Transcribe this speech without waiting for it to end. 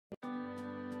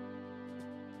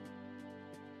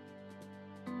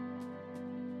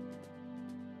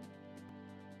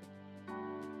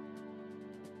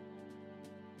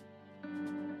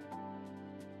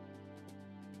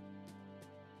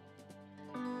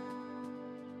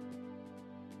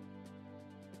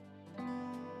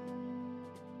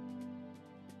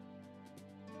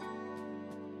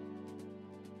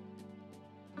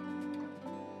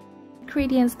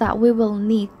ingredients that we will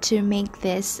need to make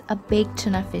this a baked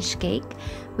tuna fish cake.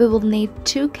 We will need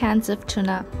 2 cans of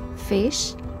tuna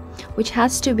fish, which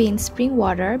has to be in spring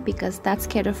water because that's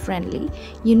keto friendly.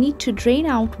 You need to drain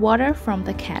out water from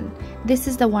the can. This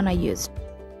is the one I used.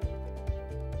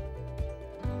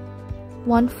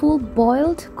 1 full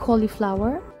boiled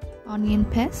cauliflower, onion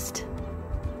paste,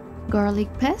 garlic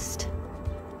paste,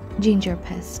 ginger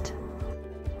paste,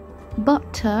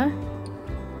 butter,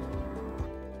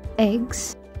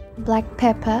 eggs, black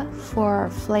pepper for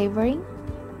flavoring,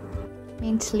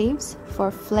 mint leaves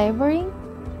for flavoring,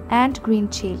 and green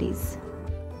chilies.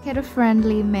 Keto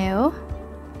friendly mayo.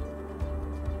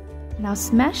 Now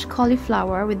smash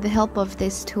cauliflower with the help of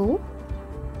this tool.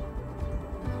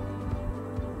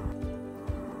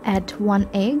 Add 1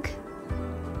 egg.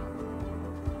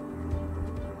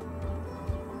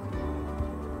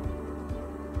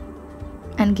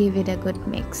 And give it a good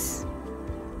mix.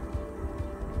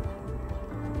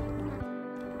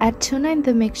 Add tuna in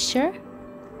the mixture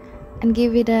and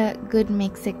give it a good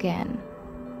mix again.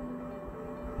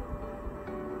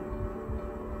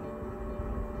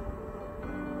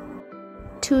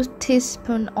 Two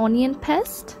teaspoons onion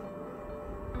paste,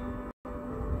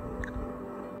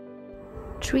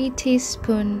 3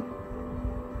 teaspoons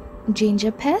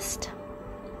ginger paste,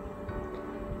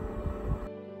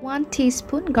 1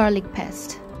 teaspoon garlic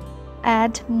paste.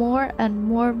 Add more and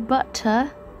more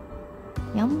butter.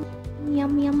 Yum,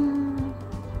 yum, yum.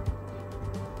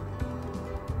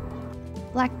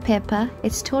 Black pepper.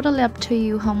 It's totally up to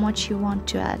you how much you want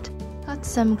to add. Cut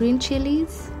some green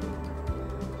chilies.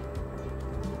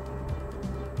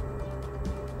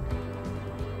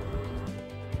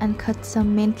 And cut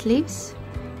some mint leaves.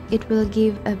 It will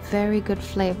give a very good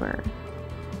flavor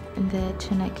in the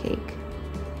tuna cake.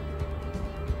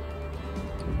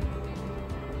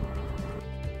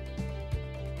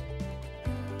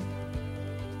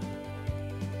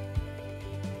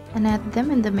 And add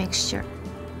them in the mixture.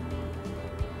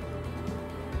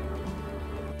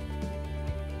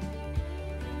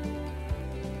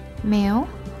 Mayo,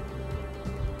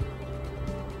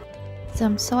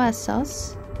 some soy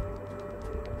sauce,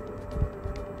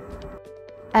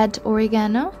 add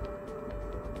oregano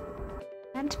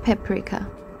and paprika,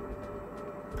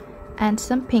 and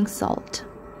some pink salt.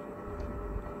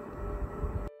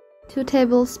 2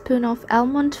 tablespoons of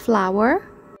almond flour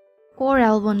or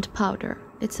almond powder,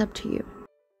 it's up to you.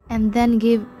 And then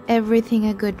give everything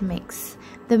a good mix.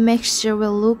 The mixture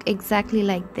will look exactly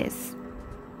like this.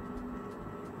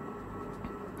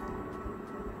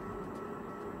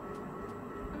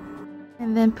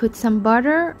 And then put some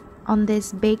butter on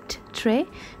this baked tray.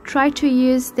 Try to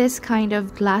use this kind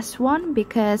of glass one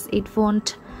because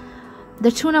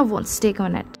the tuna won't stick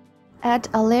on it. Add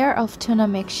a layer of tuna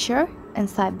mixture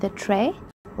inside the tray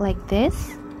like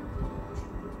this.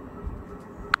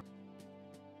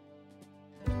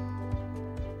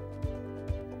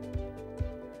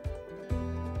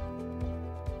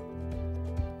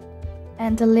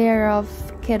 And a layer of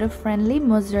keto friendly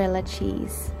mozzarella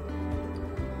cheese.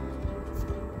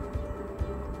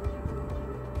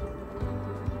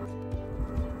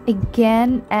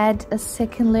 Again, add a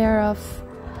second layer of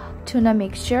tuna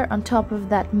mixture on top of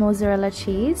that mozzarella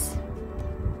cheese.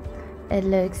 It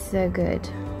looks so good.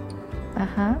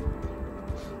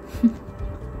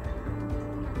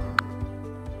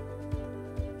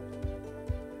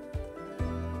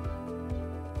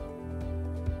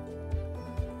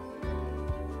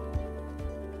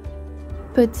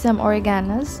 Put some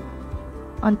oreganos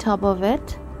on top of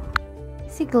it.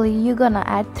 Basically, you're gonna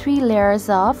add 3 layers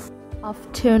of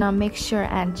tuna mixture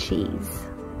and cheese.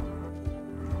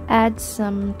 Add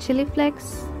some chili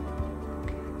flakes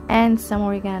and some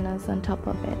oreganos on top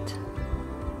of it.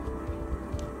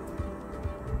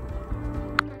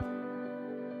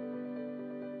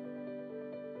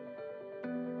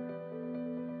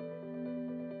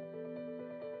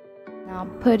 Now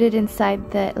put it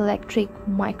inside the electric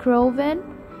micro oven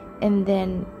and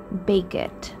then bake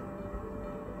it.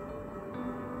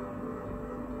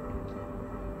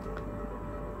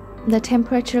 The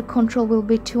temperature control will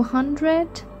be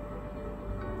 200.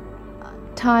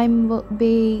 Time will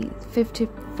be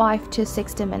 55 to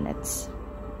 60 minutes.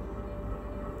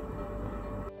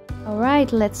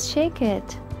 Alright, let's shake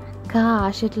it.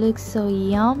 Gosh, it looks so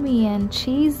yummy and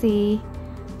cheesy.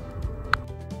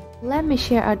 Let me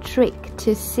share a trick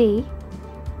to see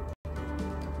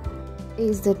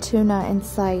is the tuna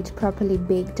inside properly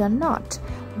baked or not.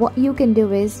 What you can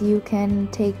do is you can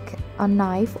take a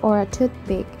knife or a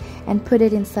toothpick and put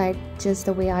it inside just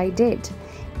the way I did.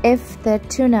 If the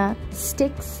tuna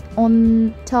sticks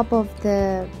on top of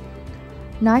the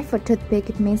knife or toothpick,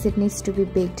 it means it needs to be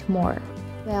baked more.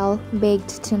 Well,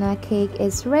 baked tuna cake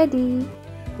is ready.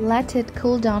 Let it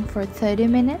cool down for 30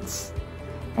 minutes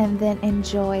and then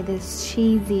enjoy this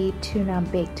cheesy tuna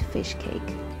baked fish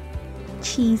cake.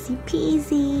 Cheesy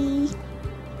peasy.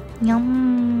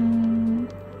 Yum.